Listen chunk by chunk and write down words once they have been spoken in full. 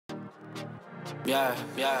Yeah,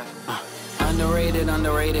 yeah. Underrated,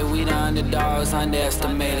 we the underdogs,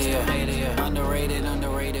 underestimated.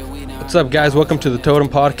 Underrated, we the What's up, guys? Welcome to the Totem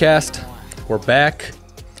Podcast. We're back.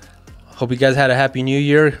 Hope you guys had a happy new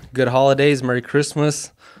year, good holidays, Merry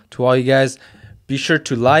Christmas to all you guys. Be sure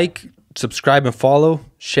to like, subscribe, and follow.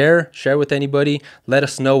 Share with anybody. Let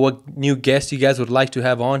us know what new guests you guys would like to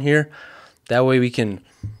have on here. That way we can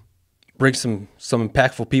bring some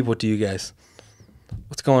impactful people to you guys.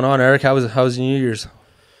 What's going on, Eric? How was New Year's?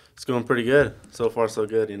 It's going pretty good. So far, so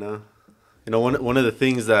good, you know. One of the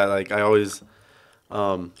things that, like, I always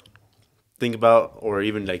think about or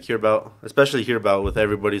even, like, hear about with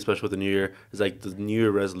everybody, especially with the New Year, is, like, the New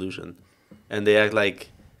Year resolution. And they act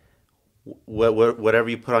like whatever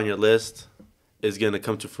you put on your list is going to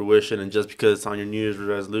come to fruition. And just because it's on your New Year's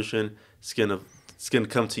resolution, it's gonna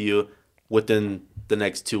come to you within the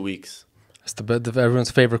next 2 weeks. It's everyone's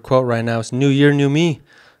favorite quote right now. It's New Year, New Me.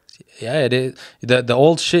 Yeah, it is. The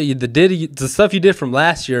old shit, the stuff you did from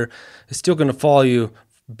last year is still going to follow you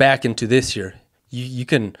back into this year. You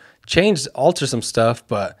can alter some stuff,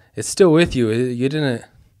 but it's still with you. You didn't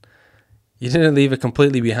leave it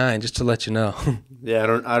completely behind. Just to let you know. Yeah,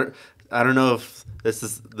 I don't know if it's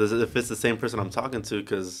the same person I'm talking to,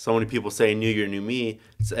 because so many people say New Year, New Me.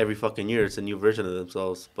 It's every fucking year. It's a new version of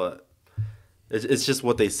themselves, but it's just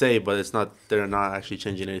what they say, but it's not. They're not actually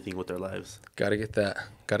changing anything with their lives. Gotta get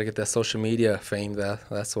that social media fame.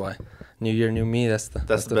 That's why. New Year, New Me. That's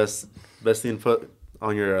the best thing to put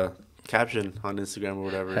on your caption on Instagram or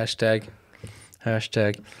whatever. Hashtag.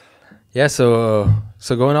 Yeah. So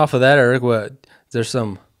going off of that, Eric, there's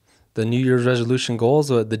the New Year's resolution goals.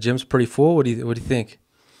 The gym's pretty full. What do you think?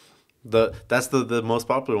 That's the most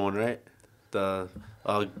popular one, right?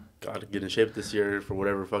 Gotta get in shape this year for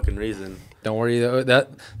whatever fucking reason. Don't worry though,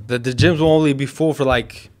 the gyms will only be full for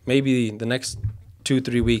like maybe the next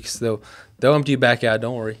 2-3 weeks. They'll empty you back out.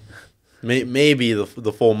 Don't worry. Maybe the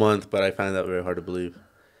full month, but I find that very hard to believe.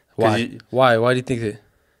 Why? Why do you think that?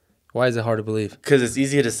 Why is it hard to believe? Because it's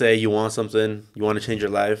easier to say you want something, you want to change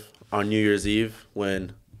your life on New Year's Eve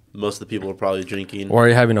when most of the people are probably drinking. Or are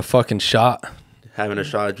you having a fucking shot? Having a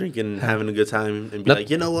shot, drinking, having a good time, and be like,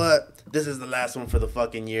 you know what? This is the last one for the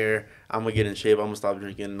fucking year. I'm going to get in shape. I'm going to stop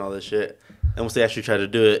drinking and all this shit. And once they actually try to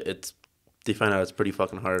do it, they find out it's pretty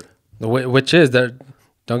fucking hard. Which is that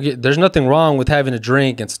there's nothing wrong with having a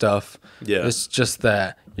drink and stuff. Yeah. It's just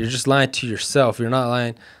that you're just lying to yourself. You're not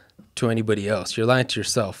lying to anybody else. You're lying to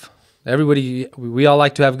yourself. We all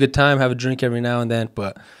like to have a good time, have a drink every now and then,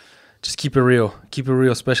 but just keep it real. Keep it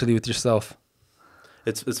real, especially with yourself.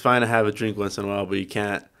 It's fine to have a drink once in a while, but you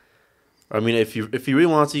can't. I mean, if you really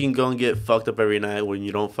want to, you can go and get fucked up every night when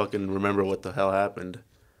you don't fucking remember what the hell happened.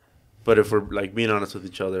 But if we're, like, being honest with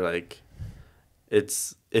each other, like,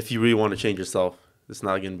 if you really want to change yourself, it's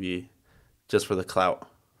not going to be just for the clout,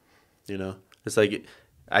 you know? It's like,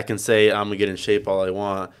 I can say I'm going to get in shape all I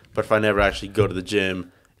want, but if I never actually go to the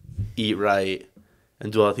gym, eat right,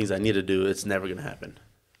 and do all the things I need to do, it's never going to happen.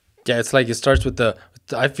 Yeah, it's like it starts with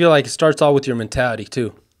I feel like it starts all with your mentality,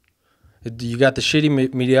 too. You got the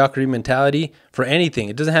shitty mediocrity mentality for anything.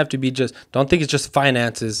 It doesn't have to be don't think it's just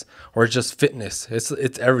finances or just fitness.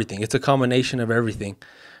 It's everything. It's a combination of everything.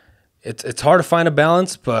 It's hard to find a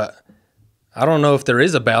balance, but I don't know if there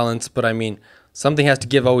is a balance, but I mean, something has to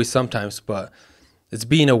give always sometimes, but it's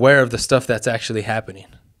being aware of the stuff that's actually happening.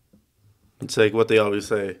 It's like what they always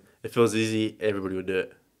say. If it was easy, everybody would do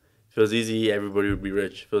it. If it was easy, everybody would be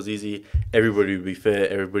rich. If it was easy, everybody would be fit.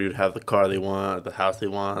 Everybody would have the car they want, the house they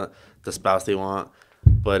want, the spouse they want.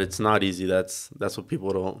 But it's not easy. That's what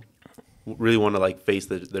people don't really want to, like, face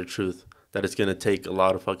their truth, that it's going to take a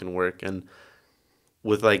lot of fucking work. And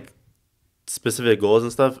with, like, specific goals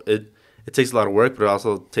and stuff, it takes a lot of work, but it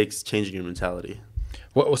also takes changing your mentality.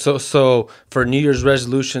 So for New Year's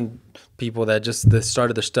resolution people that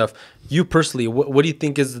started their stuff, you personally, what do you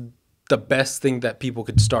think is the best thing that people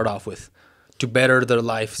could start off with to better their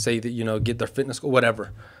life, say that, you know, get their fitness goal,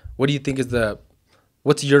 whatever? What do you think is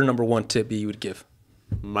what's your number one tip you would give?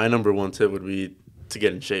 My number one tip would be to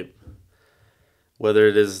get in shape.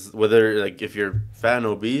 Whether like if you're fat and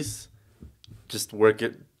obese, just work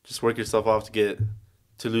yourself off to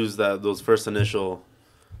lose those first initial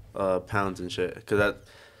pounds and shit. Because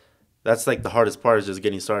that's like the hardest part, is just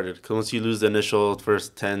getting started. Because once you lose the initial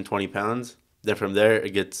first 10, 20 pounds, then from there it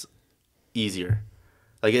gets easier.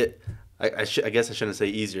 Like I guess I shouldn't say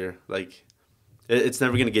easier. Like it's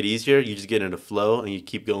never gonna get easier. You just get in a flow and you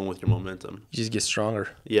keep going with your momentum. You just get stronger.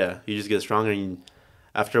 Yeah, you just get stronger, and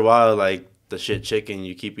after a while, like the shit chicken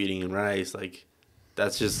you keep eating and rice, like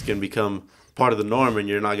that's just gonna become part of the norm, and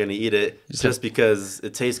you're not gonna eat it just because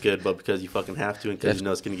it tastes good, but because you fucking have to, and because you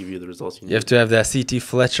know it's gonna give you the results you need. You have to have that CT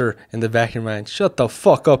Fletcher in the back of your mind. Shut the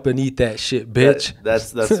fuck up and eat that shit, bitch.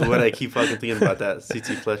 That's what I keep fucking thinking about, that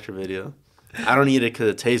CT Fletcher video. I don't eat it because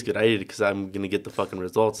it tastes good. I eat it because I'm gonna get the fucking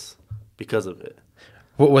results because of it.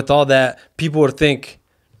 With all that, people would think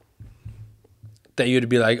that you'd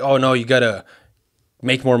be like, oh no, you gotta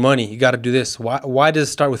make more money. You gotta do this. Why does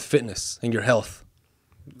it start with fitness and your health?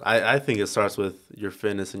 I think it starts with your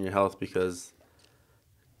fitness and your health, because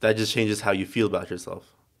that just changes how you feel about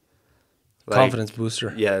yourself. Like, Confidence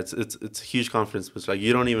booster. Yeah, it's a huge confidence booster. Like,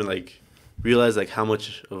 you don't even like realize like how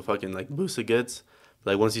much of a fucking like boost it gets.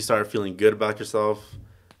 Like, once you start feeling good about yourself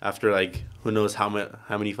after like who knows how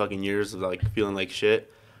many fucking years of like feeling like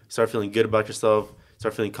shit, you start feeling good about yourself,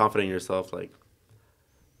 start feeling confident in yourself. Like,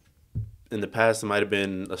 in the past, it might have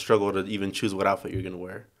been a struggle to even choose what outfit you're gonna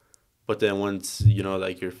wear. But then once, you know,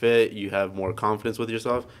 like, you're fit, you have more confidence with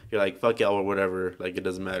yourself, you're like, fuck yeah, or whatever. Like, it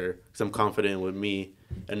doesn't matter, because I'm confident with me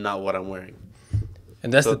and not what I'm wearing.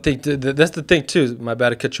 And that's the thing. That's the thing too. My bad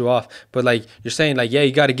to cut you off, but like, you're saying like, yeah,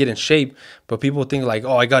 you got to get in shape, but people think like,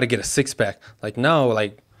 oh, I got to get a 6-pack. Like, no,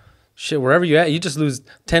 like, shit, wherever you're at, you just lose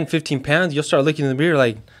 10, 15 pounds. You'll start looking in the mirror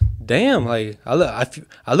like, damn, like,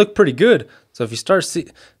 I look pretty good. So if you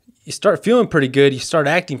start feeling pretty good, you start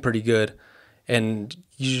acting pretty good, and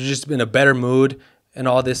you're just in a better mood and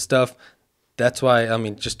all this stuff. That's why, I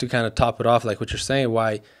mean, just to kind of top it off, like what you're saying,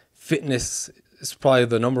 why fitness is probably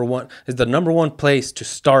the number one place to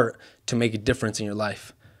start to make a difference in your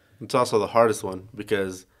life. It's also the hardest one,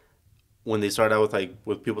 because when people start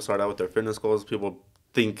out with their fitness goals, people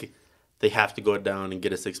think they have to go down and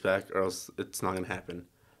get a 6-pack, or else it's not going to happen.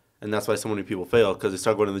 And that's why so many people fail, because they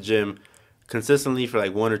start going to the gym consistently for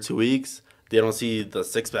like 1 or 2 weeks. They don't see the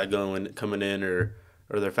 6-pack coming in, or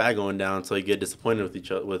their fat going down, so they get disappointed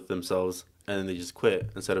with themselves, and then they just quit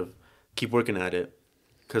instead of keep working at it.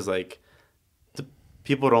 Because like,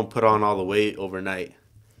 people don't put on all the weight overnight,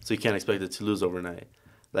 so you can't expect it to lose overnight.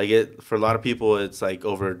 Like, for a lot of people, it's like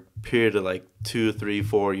over a period of like 2, 3,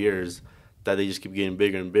 4 years that they just keep getting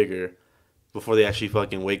bigger and bigger before they actually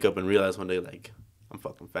fucking wake up and realize one day, like, I'm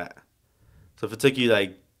fucking fat. So if it took you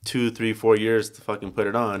like 2, 3, 4 years to fucking put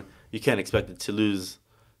it on, you can't expect it to lose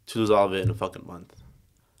all of it in a fucking month.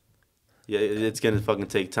 Yeah, it's gonna fucking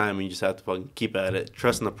take time, and you just have to fucking keep at it,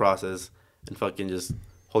 trust in the process, and fucking just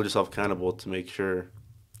hold yourself accountable to make sure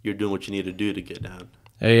you're doing what you need to do to get down.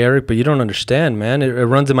 Hey, Eric, but you don't understand, man. It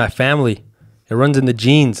runs in my family. It runs in the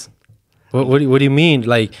genes. What do you mean?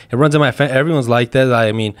 Like, it runs in my family. Everyone's like that.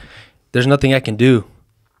 I mean, there's nothing I can do.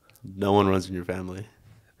 No one runs in your family.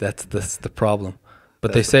 That's the problem.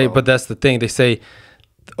 But but that's the thing. They say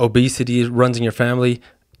obesity runs in your family,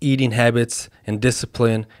 eating habits and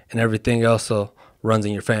discipline and everything else runs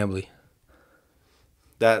in your family.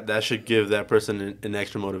 That should give that person an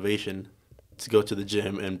extra motivation to go to the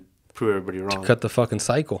gym and prove everybody wrong. To cut the fucking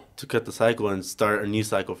cycle. To cut the cycle and start a new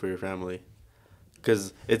cycle for your family.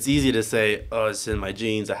 Because it's easy to say, oh, it's in my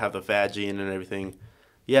genes, I have the fat gene and everything.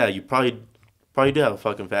 Yeah, you probably do have a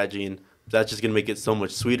fucking fat gene. That's just going to make it so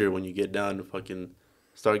much sweeter when you get down to fucking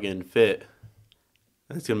start getting fit.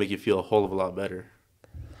 And it's going to make you feel a whole of a lot better.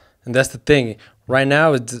 And that's the thing. Right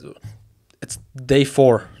now, it's day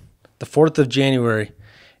 4, the 4th of January.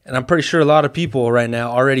 And I'm pretty sure a lot of people right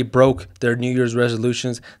now already broke their New Year's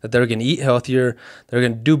resolutions that they're going to eat healthier, they're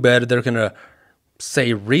going to do better, they're going to,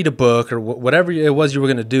 say, read a book or whatever it was you were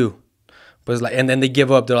going to do. But it's like, and then they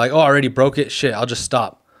give up. They're like, oh, I already broke it. Shit, I'll just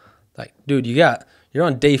stop. Like, dude, you're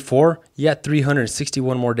on day 4. You got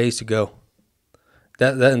 361 more days to go.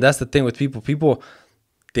 And that's the thing with people. People,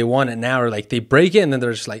 they want it now, or like they break it and then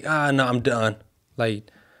they're just like, no, I'm done. Like,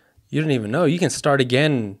 you don't even know. You can start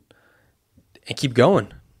again and keep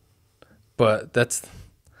going. But it's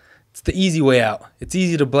the easy way out. It's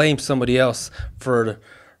easy to blame somebody else for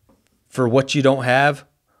what you don't have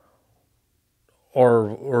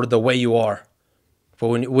or the way you are. But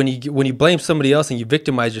when you blame somebody else and you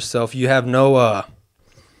victimize yourself, you have no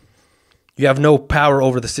power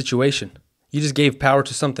over the situation. You just gave power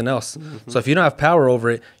to something else. Mm-hmm. So if you don't have power over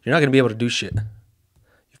it, you're not going to be able to do shit.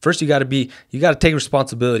 First, you got to take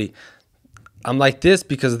responsibility. I'm like this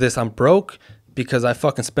because of this. I'm broke because I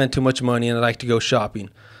fucking spend too much money and I like to go shopping.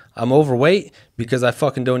 I'm overweight because I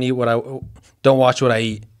fucking don't watch what I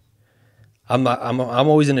eat. I'm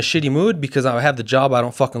always in a shitty mood because I have the job I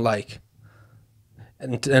don't fucking like.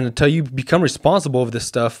 And until you become responsible of this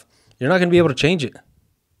stuff, you're not going to be able to change it.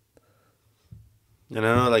 And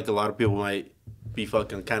I know, like, a lot of people might be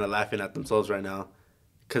fucking kind of laughing at themselves right now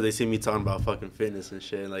because they see me talking about fucking fitness and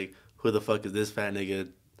shit. Like, who the fuck is this fat nigga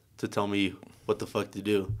to tell me what the fuck to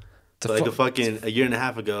do? But like a year and a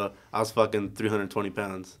half ago, I was fucking 320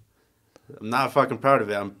 pounds. I'm not fucking proud of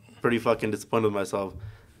it. I'm pretty fucking disappointed with myself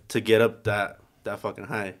to get up that fucking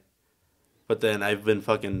high. But then I've been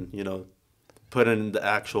fucking, putting in the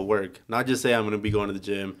actual work. Not just say I'm going to be going to the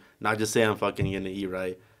gym. Not just say I'm fucking going to eat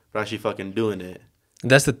right. But actually fucking doing it.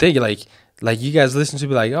 That's the thing. Like you guys listen to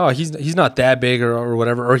be like, oh, he's not that big or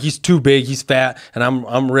whatever. Or he's too big. He's fat. And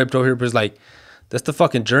I'm ripped over here. But it's like, that's the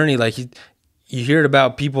fucking journey. Like, you hear it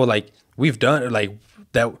about people like we've done it. Like,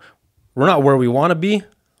 that we're not where we want to be.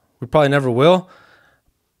 We probably never will.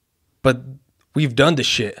 But we've done the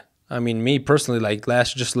shit. I mean, me personally, like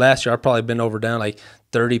last year, I've probably been over down like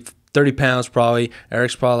 30 pounds probably.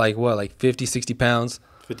 Erick's probably like what, like 50, 60 pounds.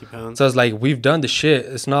 50 pounds. So it's like we've done the shit.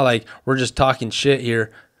 It's not like we're just talking shit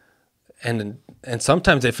here. And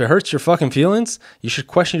sometimes if it hurts your fucking feelings, you should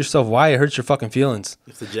question yourself why it hurts your fucking feelings.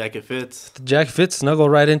 If the jacket fits. If the jacket fits, snuggle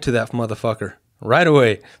right into that motherfucker. Right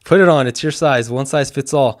away. Put it on. It's your size. One size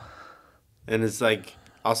fits all. And it's like,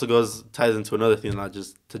 also ties into another thing, not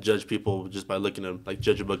just to judge people just by looking at them, like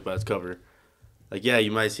judge a book by its cover. Like, yeah,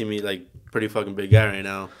 you might see me like pretty fucking big guy right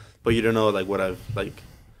now, but you don't know like what I've like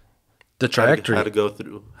the trajectory, how to go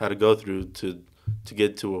through to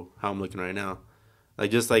get to how I'm looking right now.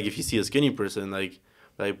 Like, just like if you see a skinny person, like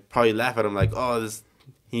probably laugh at him like, oh,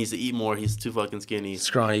 he needs to eat more, he's too fucking skinny,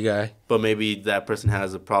 scrawny guy. But maybe that person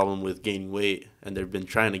has a problem with gaining weight and they've been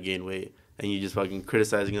trying to gain weight, and you just fucking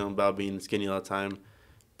criticizing them about being skinny all the time.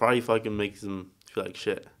 Probably fucking makes them feel like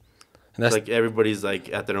shit. And that's like everybody's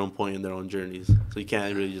like at their own point in their own journeys, so you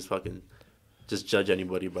can't really just fucking just judge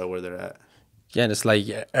anybody by where they're at. Yeah, and it's like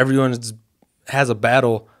everyone has a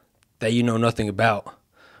battle that you know nothing about.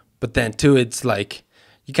 But then too, it's like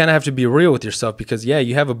you kind of have to be real with yourself, because yeah,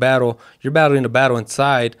 you have a battle. You're battling a battle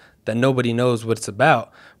inside that nobody knows what it's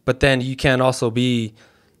about. But then you can't also be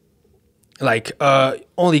like,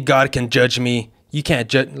 only God can judge me. You can't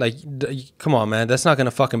judge, like, come on, man. That's not going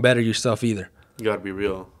to fucking better yourself either. You got to be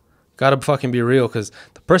real. Got to fucking be real, because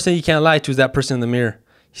the person you can't lie to is that person in the mirror.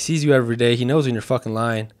 He sees you every day. He knows when you're fucking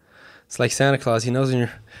lying. It's like Santa Claus. He knows when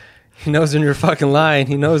you're fucking lying.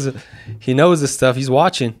 He knows this stuff. He's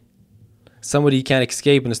watching. Somebody you can't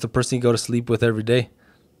escape, and it's the person you go to sleep with every day.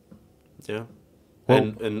 Yeah.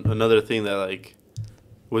 Well, and another thing that like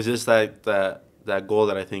was just that goal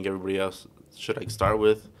that I think everybody else should like start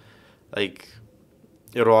with, like,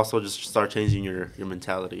 it'll also just start changing your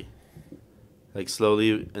mentality. Like,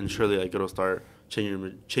 slowly and surely, like, it'll start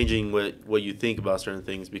changing what you think about certain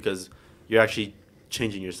things, because you're actually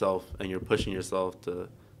changing yourself and you're pushing yourself to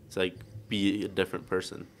like be a different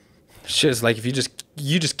person. Shit, it's like if you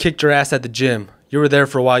just kicked your ass at the gym. You were there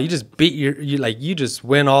for a while. You just beat you just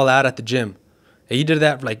went all out at the gym. And you did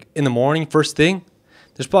that like in the morning, first thing.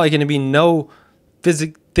 There's probably going to be no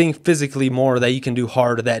physically more that you can do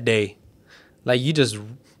harder that day. Like, you just,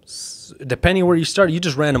 depending where you started, you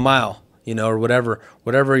just ran a mile, or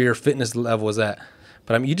whatever your fitness level was at.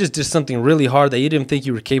 But I mean, you just did something really hard that you didn't think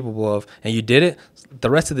you were capable of, and you did it. The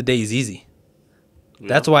rest of the day is easy.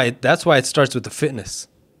 Yeah. That's why it starts with the fitness,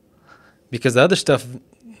 because the other stuff,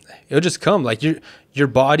 it'll just come. Like, your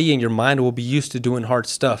body and your mind will be used to doing hard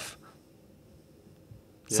stuff.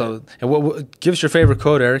 Yeah. So, and what give us your favorite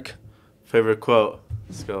quote, Erick? Favorite quote.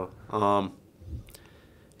 Let's go.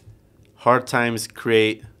 Hard times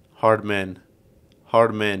create hard men.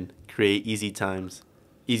 Hard men create easy times.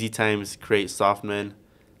 Easy times create soft men.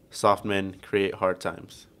 Soft men create hard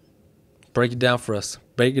times. Break it down for us.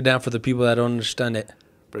 Break it down for the people that don't understand it.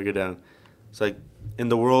 Break it down. It's like, in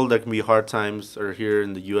the world, there can be hard times, or here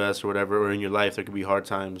in the U.S. or whatever, or in your life, there can be hard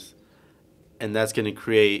times. And that's going to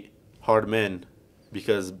create hard men,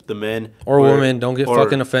 because the men... Or women, don't get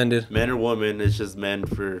fucking offended. Men or women, it's just men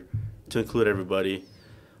to include everybody.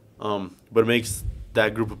 But it makes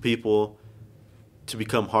that group of people to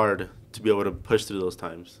become hard to be able to push through those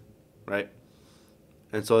times, right?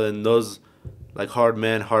 And so then those, like, hard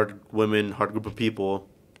men, hard women, hard group of people,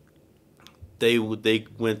 they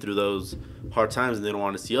went through those hard times, and they don't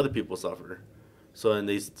want to see other people suffer. So then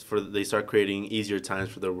they start creating easier times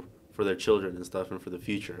for their children and stuff, and for the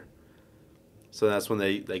future. So that's when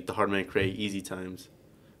they, like, the hard men create easy times.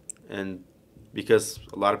 And because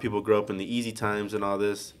a lot of people grow up in the easy times and all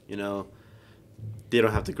this, they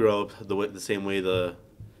don't have to grow up the same way the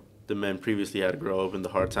men previously had to grow up in the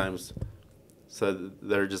hard times. So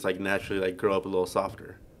they're just, like, naturally, like, grow up a little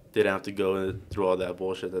softer. They didn't have to go through all that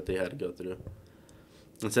bullshit that they had to go through.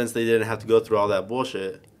 And since they didn't have to go through all that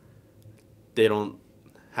bullshit, they don't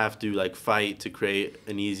have to, like, fight to create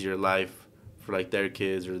an easier life for, like, their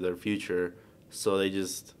kids or their future. So they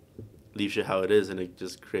just leave shit how it is, and it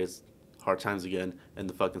just creates hard times again, and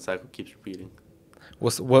the fucking cycle keeps repeating.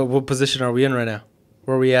 What position are we in right now?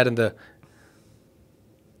 Where are we at in the?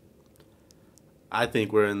 I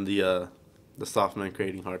think we're in the soft man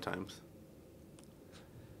creating hard times.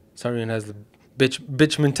 So everyone has the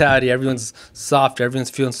bitch mentality. Everyone's soft. Everyone's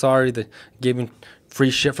feeling sorry. They're giving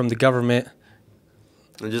free shit from the government.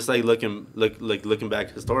 And just like looking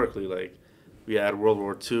back historically, like we had World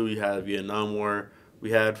War II, we had Vietnam War,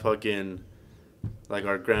 we had fucking like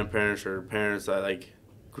our grandparents or parents that like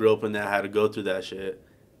grew up in that had to go through that shit,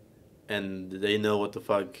 and they know what the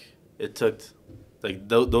fuck it took. Like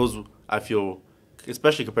those I feel,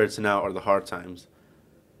 especially compared to now, are the hard times,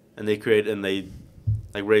 and they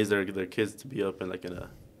like raise their kids to be up in like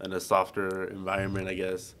in a softer environment, I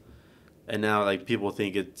guess. And now like people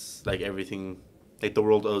think it's like everything, like the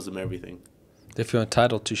world owes them everything. They feel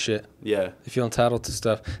entitled to shit. Yeah. They feel entitled to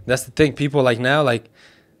stuff. That's the thing. People like now, like,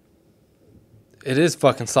 it is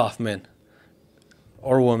fucking soft men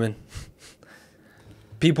or women.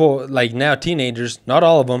 People like now, teenagers, not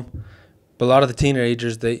all of them, but a lot of the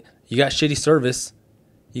teenagers, you got shitty service,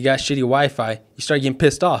 you got shitty Wi-Fi, you start getting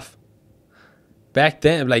pissed off. Back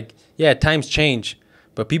then, like, yeah, times change,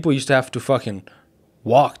 but people used to have to fucking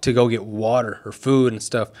walk to go get water or food and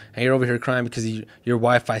stuff, and you're over here crying because your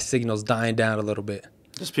Wi-Fi signal's dying down a little bit.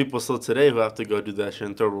 There's people still today who have to go do that shit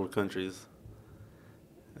in third world countries,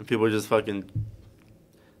 and people just fucking,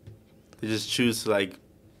 they just choose to like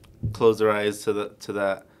close their eyes to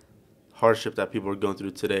that hardship that people are going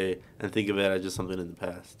through today and think of it as just something in the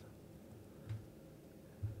past.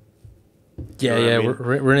 Yeah, You know yeah, what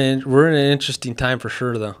I mean? we're in an interesting time for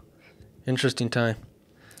sure, though. Interesting time.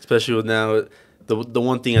 Especially with now, the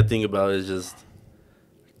one thing I think about is just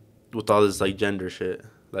with all this like gender shit.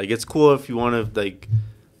 Like it's cool if you want to like,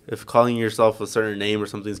 if calling yourself a certain name or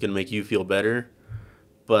something is gonna make you feel better,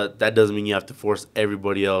 but that doesn't mean you have to force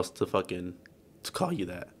everybody else to call you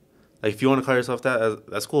that. Like if you want to call yourself that,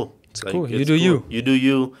 that's cool. It's like, cool. You do you. You do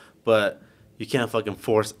you, but you can't fucking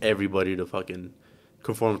force everybody to fucking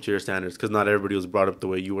conform to your standards because not everybody was brought up the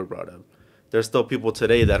way you were brought up. There's still people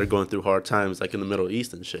today that are going through hard times, like in the Middle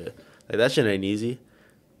East and shit. Like that shit ain't easy.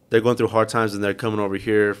 They're going through hard times and they're coming over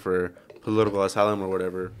here for political asylum or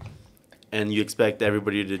whatever, and you expect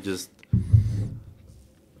everybody to just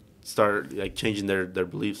start like changing their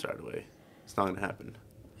beliefs right away. It's not gonna happen.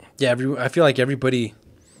 Yeah, I feel like everybody.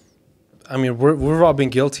 I mean, we've all been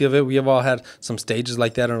guilty of it. We have all had some stages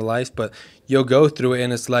like that in our lives, but you'll go through it,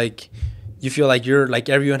 and it's like you feel like you're like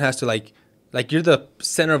everyone has to like you're the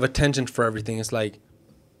center of attention for everything. It's like,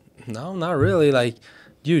 no, not really. Like,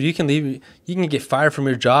 dude, you can leave. You can get fired from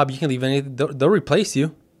your job. You can leave anything. They'll replace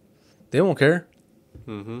you. They won't care.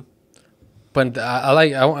 Mm-hmm. But I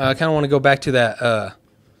kind of want to go back to that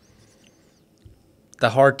the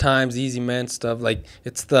hard times, easy men stuff. Like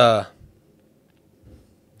it's a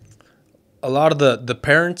lot of the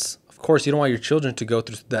parents. Of course, you don't want your children to go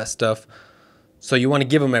through that stuff, so you want to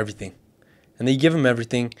give them everything, and then you give them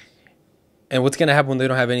everything. And what's gonna happen when they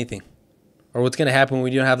don't have anything, or what's gonna happen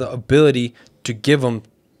when you don't have the ability to give them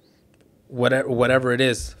whatever it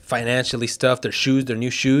is, financially stuff, their shoes, their new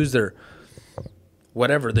shoes, their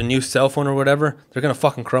whatever, their new cell phone or whatever, they're gonna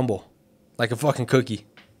fucking crumble like a fucking cookie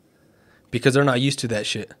because they're not used to that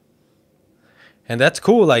shit. And that's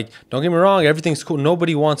cool. Like, don't get me wrong, everything's cool.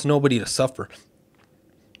 Nobody wants nobody to suffer.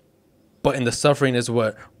 But in the suffering is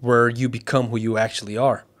where you become who you actually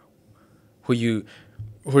are, who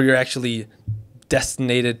you're actually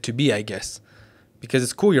destined to be, I guess. Because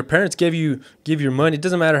it's cool. Your parents give you money. It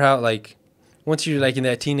doesn't matter how, like, once you're like in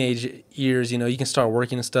that teenage years, you know, you can start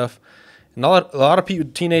working and stuff. And a lot of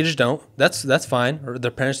people, teenagers don't. That's fine. Or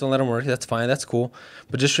their parents don't let them work. That's fine. That's cool.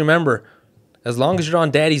 But just remember, as long as you're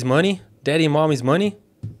on daddy and mommy's money,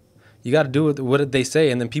 you got to do what they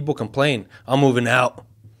say. And then people complain. I'm moving out.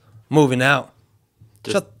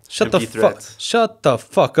 Shut the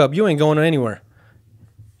fuck up. You ain't going anywhere.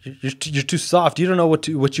 You're too soft. You don't know what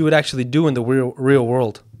you would actually do in the real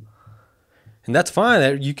world. And that's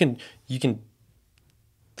fine. You can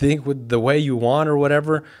think with the way you want or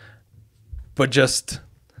whatever, but just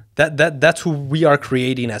that's who we are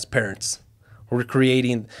creating as parents. We're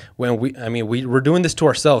creating we're doing this to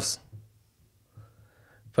ourselves.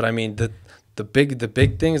 But I mean the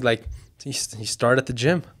big thing is like you start at the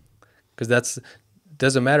gym, because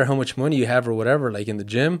doesn't matter how much money you have or whatever. Like in the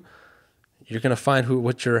gym, you're gonna find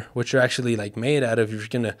what you're actually like made out of. If you're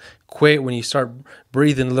gonna quit when you start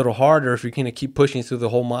breathing a little harder, if you're gonna keep pushing through the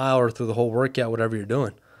whole mile or through the whole workout, whatever you're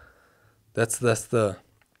doing. That's the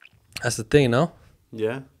thing, no?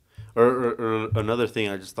 Yeah. Or another thing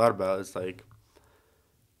I just thought about is like,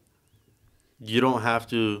 you don't have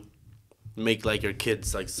to make like your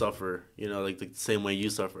kids like suffer, you know, like the same way you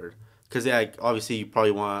suffered. Because, yeah, like, obviously you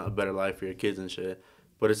probably want a better life for your kids and shit.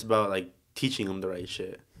 But it's about, like, teaching them the right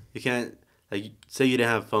shit. You can't, like, say you didn't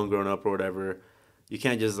have a phone growing up or whatever. You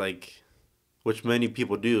can't just, like, which many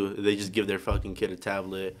people do. They just give their fucking kid a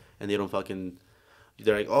tablet and they don't fucking,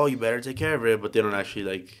 they're like, oh, you better take care of it. But they don't actually,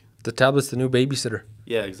 like. The tablet's the new babysitter.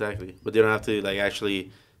 Yeah, exactly. But they don't have to, like,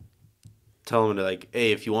 actually tell them to, like,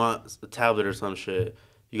 hey, if you want a tablet or some shit,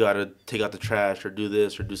 you gotta take out the trash or do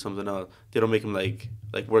this or do something else. They don't make them like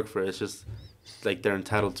work for it. It's just like they're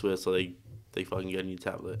entitled to it, so they fucking get a new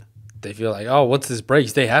tablet. They feel like, oh, once this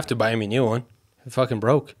breaks, they have to buy me a new one. It fucking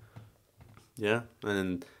broke. Yeah, and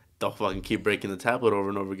then they'll fucking keep breaking the tablet over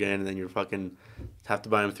and over again, and then you're fucking have to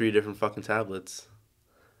buy them 3 different fucking tablets.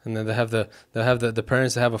 And then they'll have the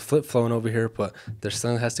parents that have a flip phone over here, but their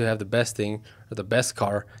son has to have the best thing or the best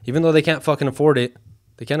car, even though they can't fucking afford it.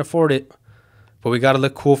 They can't afford it. But we got to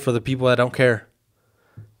look cool for the people that don't care.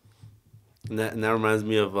 And that reminds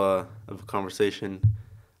me of a conversation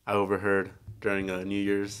I overheard during New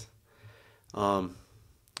Year's. There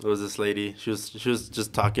was this lady. She was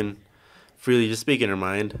just talking freely, just speaking her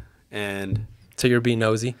mind. And so you're being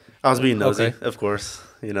nosy? I was being nosy, okay. Of course.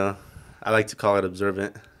 You know, I like to call it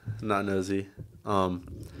observant, not nosy.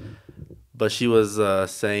 But she was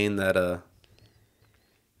saying that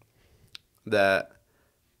that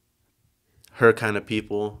her kind of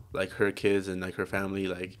people, like her kids and like her family,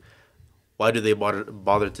 like, why do they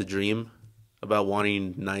bother to dream about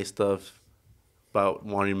wanting nice stuff, about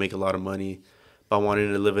wanting to make a lot of money, about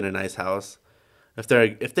wanting to live in a nice house, if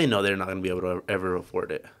they know they're not gonna be able to ever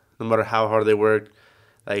afford it, no matter how hard they work,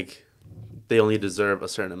 like they only deserve a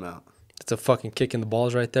certain amount. It's a fucking kick in the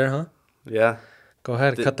balls right there, huh? Yeah. Go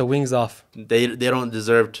ahead, cut the wings off. They don't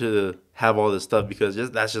deserve to have all this stuff because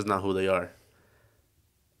that's just not who they are.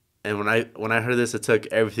 And when I heard this, it took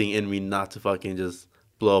everything in me not to fucking just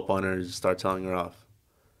blow up on her and just start telling her off.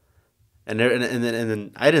 And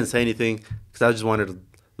then I didn't say anything because I just wanted to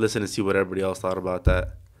listen and see what everybody else thought about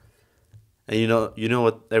that. And you know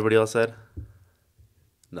what everybody else said?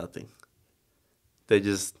 Nothing. They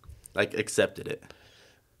just like accepted it.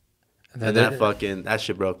 And that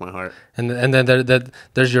shit broke my heart. And then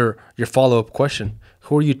there's your follow-up question.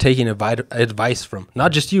 Who are you taking advice from?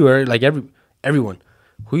 Not just you, Erick, like everyone.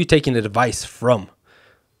 Who are you taking advice from?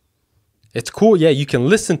 It's cool, yeah, you can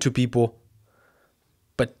listen to people,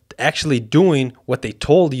 but actually doing what they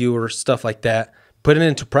told you or stuff like that, putting it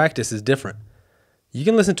into practice is different. You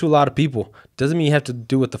can listen to a lot of people. Doesn't mean you have to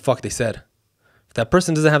do what the fuck they said. If that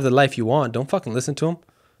person doesn't have the life you want, don't fucking listen to them.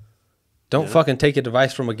 Don't fucking take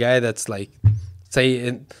advice from a guy that's like,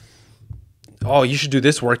 oh, you should do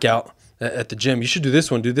this workout at the gym. You should do this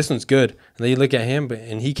one. Dude, this one's good. And then you look at him,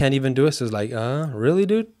 and he can't even do it. So it's like, really,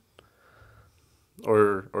 dude?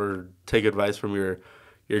 Or take advice from your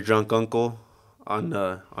drunk uncle on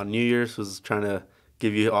New Year's, who's trying to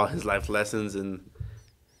give you all his life lessons in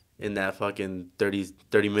that fucking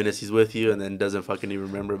 30 minutes he's with you, and then doesn't fucking even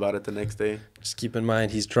remember about it the next day. Just keep in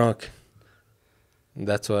mind he's drunk. And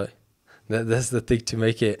that's the thing to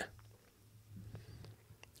make it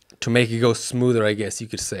go smoother, I guess you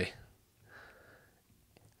could say.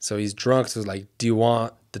 So he's drunk, so it's like, do you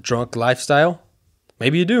want the drunk lifestyle?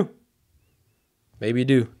 Maybe you do.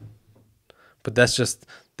 But that's just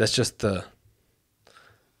the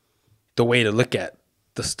way to look at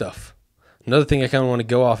the stuff. Another thing I kind of want to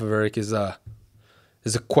go off of, Erick, is a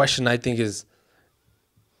question I think is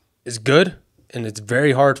good, and it's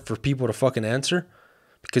very hard for people to fucking answer,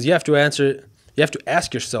 because you have to answer it. You have to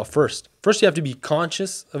ask yourself first. First, you have to be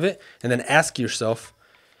conscious of it, and then ask yourself,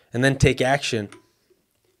 and then take action.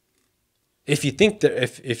 If you think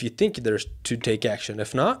there's to take action.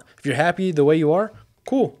 If not, if you're happy the way you are,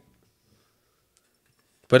 cool.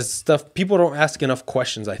 But it's stuff people don't ask enough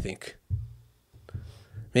questions, I think.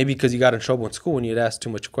 Maybe because you got in trouble in school when you'd ask too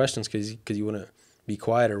much questions because you wouldn't be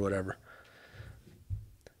quiet or whatever.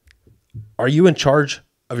 Are you in charge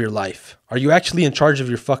of your life? Are you actually in charge of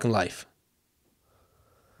your fucking life?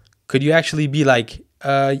 Could you actually be like,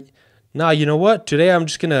 nah, you know what? Today I'm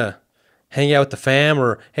just going to hang out with the fam,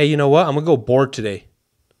 or, hey, you know what? I'm going to go bored today.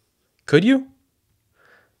 Could you?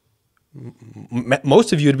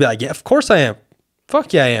 Most of you would be like, yeah, of course I am.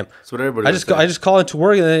 Fuck yeah, I am. That's what everybody I just call into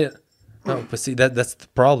work and then, no, but see, that's the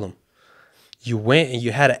problem. You went and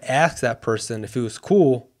you had to ask that person if it was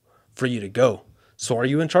cool for you to go. So are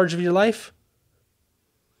you in charge of your life?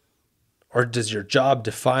 Or does your job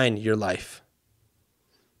define your life?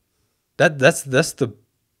 That's the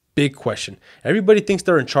big question. Everybody thinks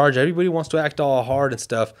they're in charge. Everybody wants to act all hard and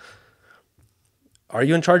stuff. Are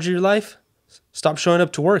you in charge of your life? Stop showing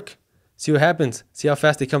up to work. See what happens. See how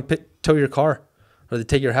fast they come tow your car, or they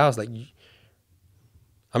take your house. Like,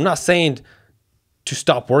 I'm not saying to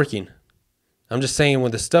stop working. I'm just saying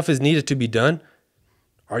when the stuff is needed to be done,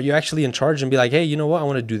 are you actually in charge and be like, hey, you know what? I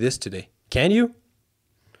want to do this today. Can you?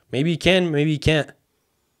 Maybe you can, maybe you can't.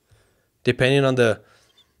 Depending on the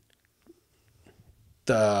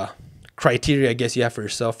criteria, I guess, you have for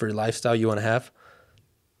yourself, for your lifestyle you want to have.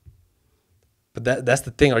 But that's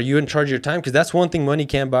the thing. Are you in charge of your time? Because that's one thing money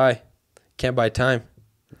can't buy. Can't buy time.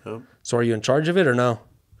 Yep. So are you in charge of it or no?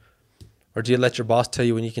 Or do you let your boss tell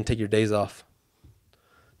you when you can take your days off?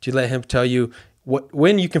 Do you let him tell you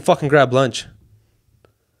when you can fucking grab lunch?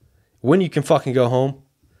 When you can fucking go home?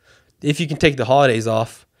 If you can take the holidays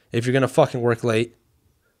off? If you're going to fucking work late?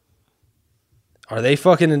 Are they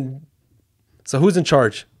fucking in? So who's in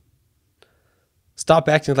charge? Stop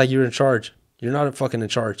acting like you're in charge. You're not fucking in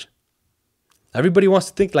charge. Everybody wants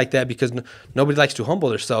to think like that because nobody likes to humble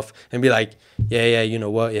themselves and be like, yeah, you know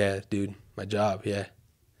what? Yeah, dude, my job, yeah.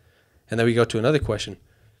 And then we go to another question.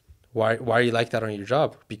 Why are you like that on your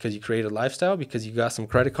job? Because you create a lifestyle? Because you got some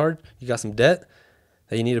credit card? You got some debt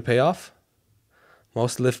that you need to pay off?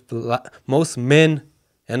 Most men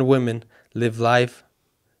and women live life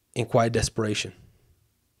in quiet desperation.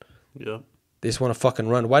 Yeah. They just want to fucking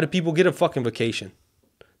run. Why do people get a fucking vacation?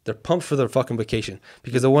 They're pumped for their fucking vacation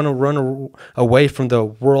because they want to run away from the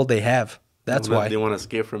world they have. That's why. They want to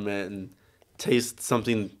escape from it and taste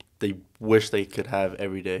something they wish they could have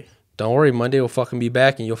every day. Don't worry, Monday will fucking be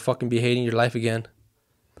back and you'll fucking be hating your life again.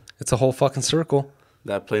 It's a whole fucking circle.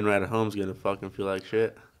 That plane ride at home's gonna fucking feel like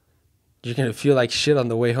shit. You're going to feel like shit on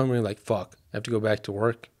the way home and you're like, fuck, I have to go back to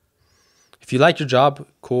work. If you like your job,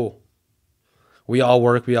 cool. We all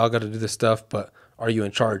work, we all got to do this stuff, but are you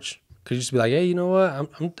in charge? Could you just be like, hey, you know what? I'm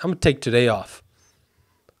going to take today off.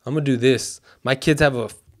 I'm going to do this. My kids have an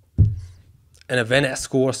event at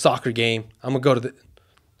school, a soccer game. I'm going to go to the...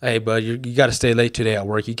 Hey, bud, you got to stay late today at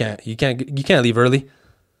work. You can't leave early.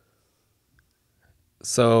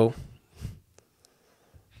 So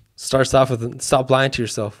starts off with stop lying to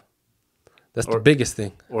yourself. That's the biggest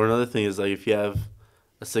thing. Or another thing is like if you have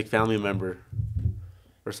a sick family member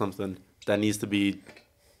or something that needs to be,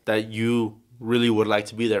 that you really would like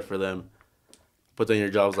to be there for them, but then your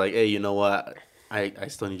job's like, hey, you know what? I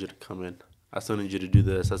still need you to come in. I still need you to do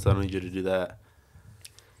this. I still need you to do that.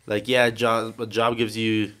 Like, yeah, a job gives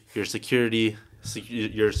you your security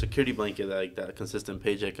blanket, like that consistent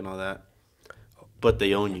paycheck and all that, but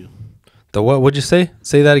they own you. The what? What'd you say?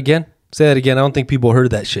 Say that again. Say that again. I don't think people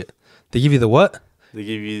heard that shit. They give you the what? They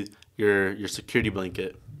give you your security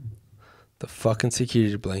blanket. The fucking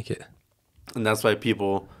security blanket. And that's why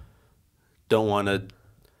people don't want to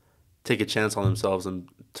take a chance on themselves and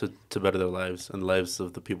to better their lives and the lives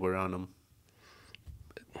of the people around them.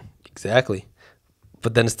 Exactly.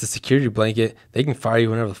 But then it's the security blanket. They can fire you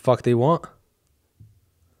whenever the fuck they want.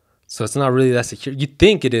 So it's not really that secure. You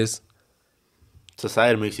think it is.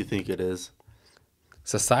 Society makes you think it is.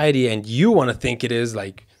 Society and you want to think it is,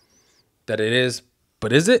 like that it is,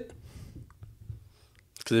 but is it?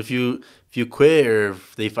 Because if you quit or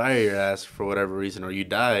if they fire your ass for whatever reason or you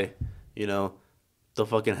die, you know, they'll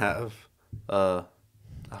fucking have a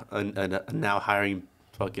now hiring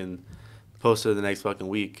fucking poster the next fucking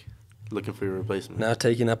week looking for your replacement. Now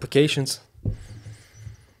taking applications.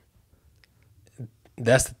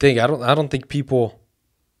 That's the thing. I don't think people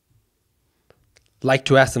like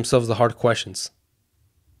to ask themselves the hard questions.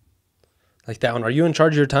 Like that one. Are you in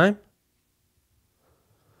charge of your time?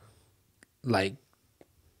 Like,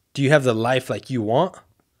 do you have the life like you want?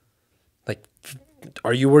 Like,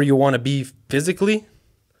 are you where you want to be physically,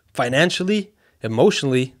 financially,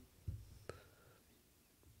 emotionally?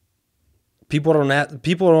 A lot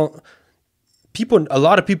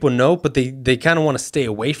of people know, but they kind of want to stay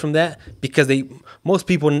away from that because most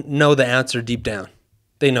people know the answer deep down.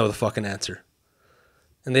 They know the fucking answer.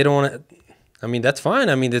 And they don't want to, I mean, that's fine.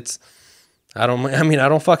 I mean, I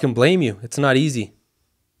don't fucking blame you. It's not easy.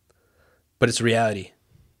 But it's reality.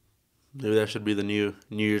 Maybe that should be the New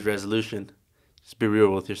Year's resolution. Just be real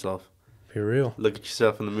with yourself. Be real. Look at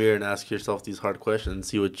yourself in the mirror and ask yourself these hard questions.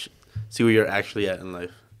 See where you're actually at in life.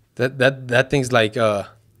 That thing's like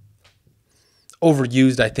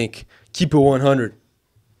overused, I think. Keep it 100.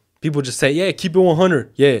 People just say, yeah, keep it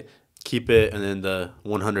 100. Yeah. Keep it and then the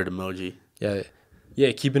 100 emoji. Yeah.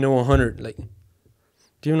 Yeah, keeping it 100. Like, do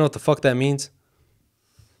you even know what the fuck that means?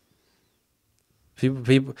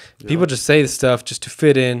 People just say this stuff just to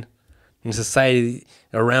fit in society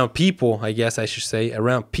around people, I guess I should say,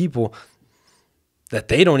 around people that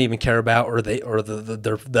they don't even care about, or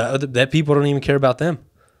that people don't even care about them.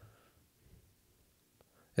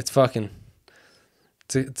 It's fucking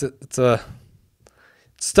it's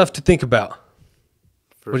stuff to think about.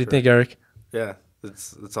 What do you think, Eric? Yeah,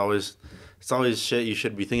 It's always shit you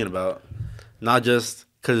should be thinking about, not just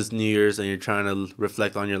because it's New Year's and you're trying to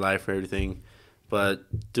reflect on your life or everything, but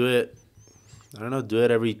do it. I don't know. Do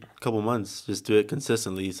it every couple months. Just do it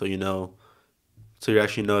consistently, so so you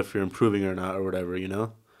actually know if you're improving or not or whatever.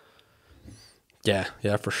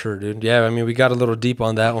 Yeah, for sure, dude. Yeah, I mean, we got a little deep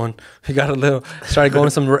on that one. We got started going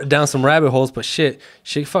down some rabbit holes, but shit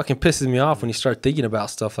fucking pisses me off when you start thinking about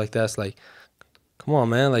stuff like that. It's like, come on,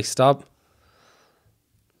 man, like stop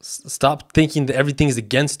thinking that everything's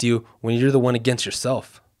against you when you're the one against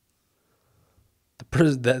yourself.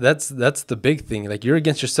 That's the big thing. Like, you're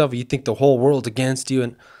against yourself, and you think the whole world's against you,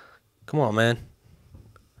 and come on, man.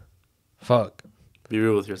 Fuck. Be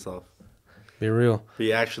real with yourself. Be real.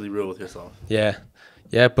 Be actually real with yourself. Yeah,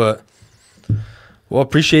 but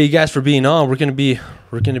appreciate you guys for being on. We're gonna be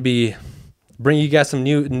bringing you guys some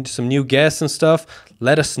new guests and stuff.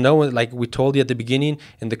 Let us know, like we told you at the beginning,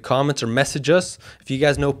 in the comments, or message us if you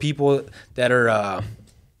guys know people that are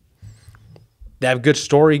that have good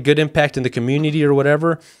story, good impact in the community or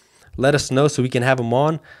whatever. Let us know so we can have them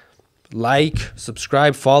on. Like,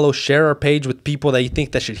 subscribe, follow, share our page with people that you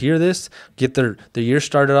think that should hear this. Get their year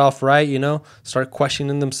started off right, start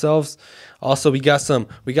questioning themselves. Also, we got some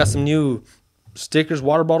new stickers,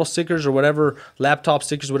 water bottle stickers or whatever, laptop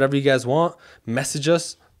stickers, whatever you guys want. Message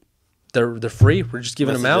us. They're free. We're just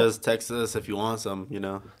giving them out. Text us if you want some,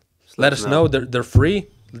 Just let us know. They're free.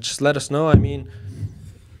 Just let us know. I mean,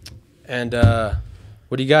 and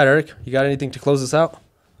what do you got, Eric? You got anything to close us out?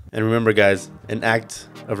 And remember, guys, an act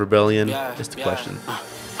of rebellion is to question.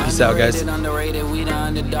 Peace out, guys. Underrated, we the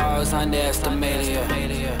underdogs, underestimated.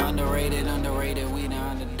 Underrated.